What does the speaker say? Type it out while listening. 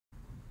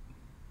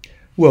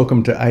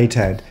Welcome to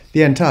ATADD,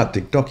 the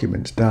Antarctic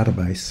Documents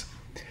Database.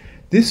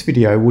 This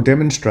video will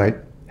demonstrate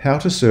how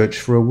to search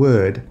for a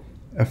word,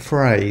 a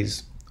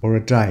phrase, or a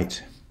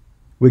date.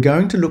 We're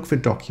going to look for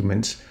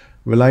documents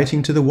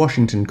relating to the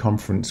Washington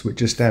Conference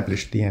which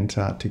established the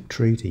Antarctic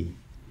Treaty.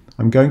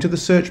 I'm going to the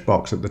search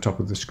box at the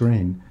top of the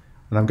screen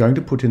and I'm going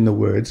to put in the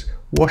words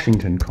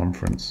Washington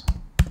Conference.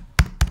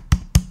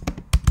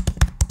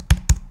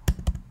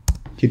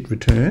 Hit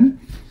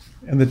return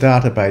and the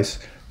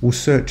database will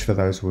search for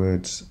those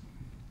words.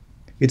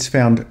 It's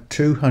found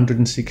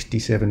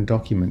 267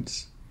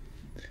 documents.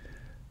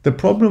 The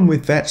problem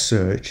with that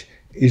search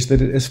is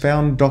that it has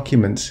found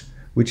documents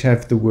which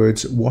have the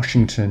words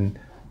Washington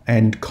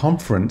and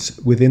conference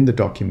within the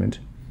document,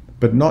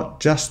 but not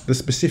just the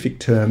specific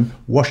term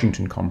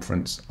Washington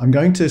Conference. I'm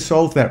going to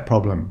solve that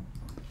problem.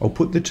 I'll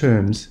put the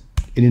terms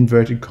in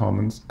inverted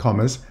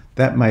commas.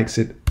 That makes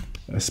it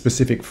a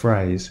specific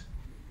phrase.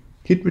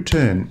 Hit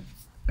return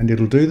and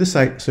it'll do the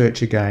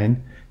search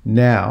again.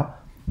 Now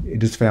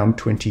it has found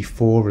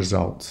 24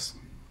 results.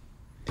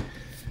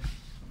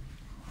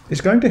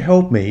 It's going to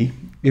help me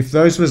if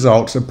those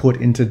results are put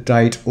into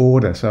date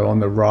order. So on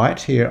the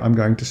right here, I'm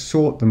going to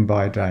sort them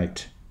by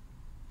date.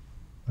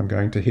 I'm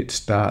going to hit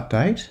start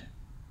date.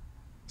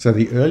 So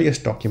the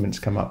earliest documents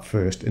come up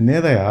first, and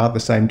there they are, the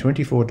same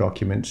 24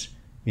 documents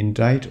in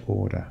date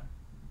order.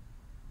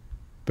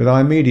 But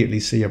I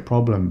immediately see a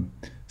problem.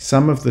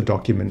 Some of the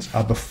documents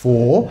are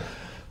before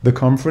the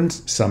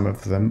conference, some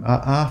of them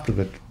are after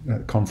the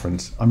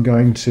conference. I'm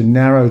going to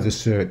narrow the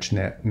search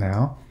net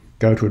now,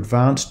 go to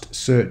advanced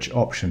search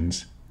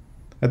options.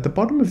 At the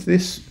bottom of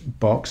this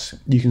box,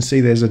 you can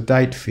see there's a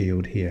date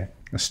field here,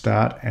 a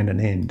start and an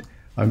end.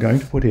 I'm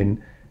going to put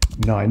in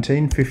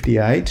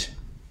 1958,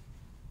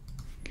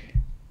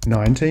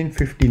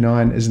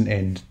 1959 as an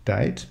end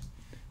date,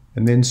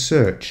 and then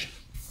search.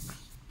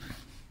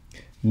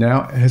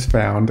 Now it has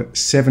found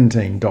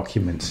 17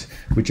 documents,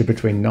 which are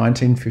between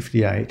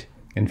 1958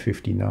 and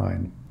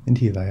 59, and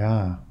here they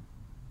are.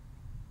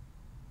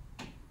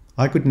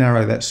 I could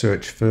narrow that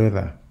search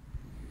further.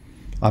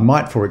 I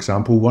might, for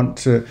example, want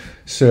to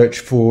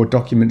search for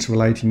documents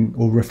relating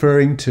or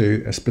referring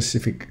to a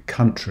specific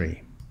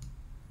country.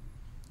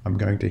 I'm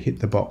going to hit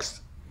the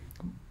box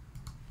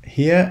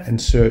here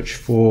and search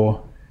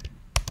for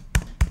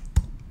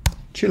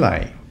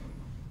Chile.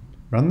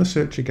 Run the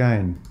search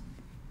again.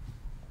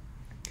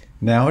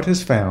 Now it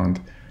has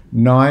found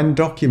 9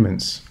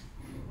 documents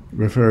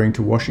referring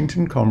to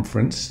Washington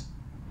Conference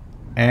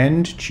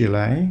and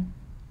Chile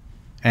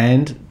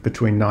and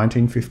between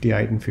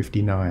 1958 and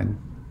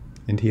 59.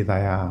 And here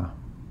they are.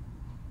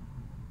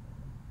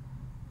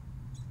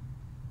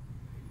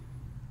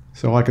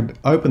 So I could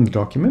open the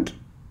document.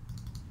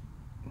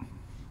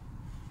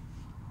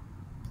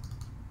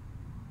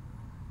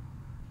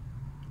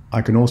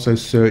 I can also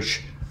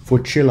search for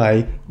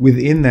Chile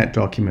within that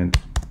document.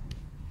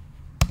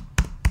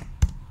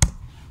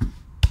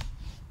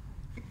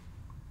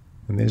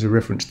 And there's a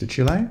reference to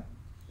Chile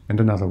and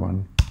another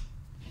one.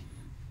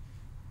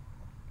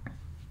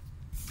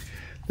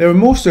 There are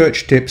more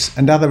search tips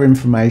and other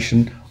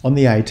information on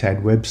the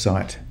ATADD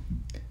website.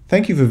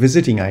 Thank you for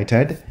visiting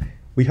ATADD.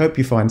 We hope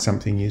you find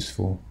something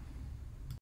useful.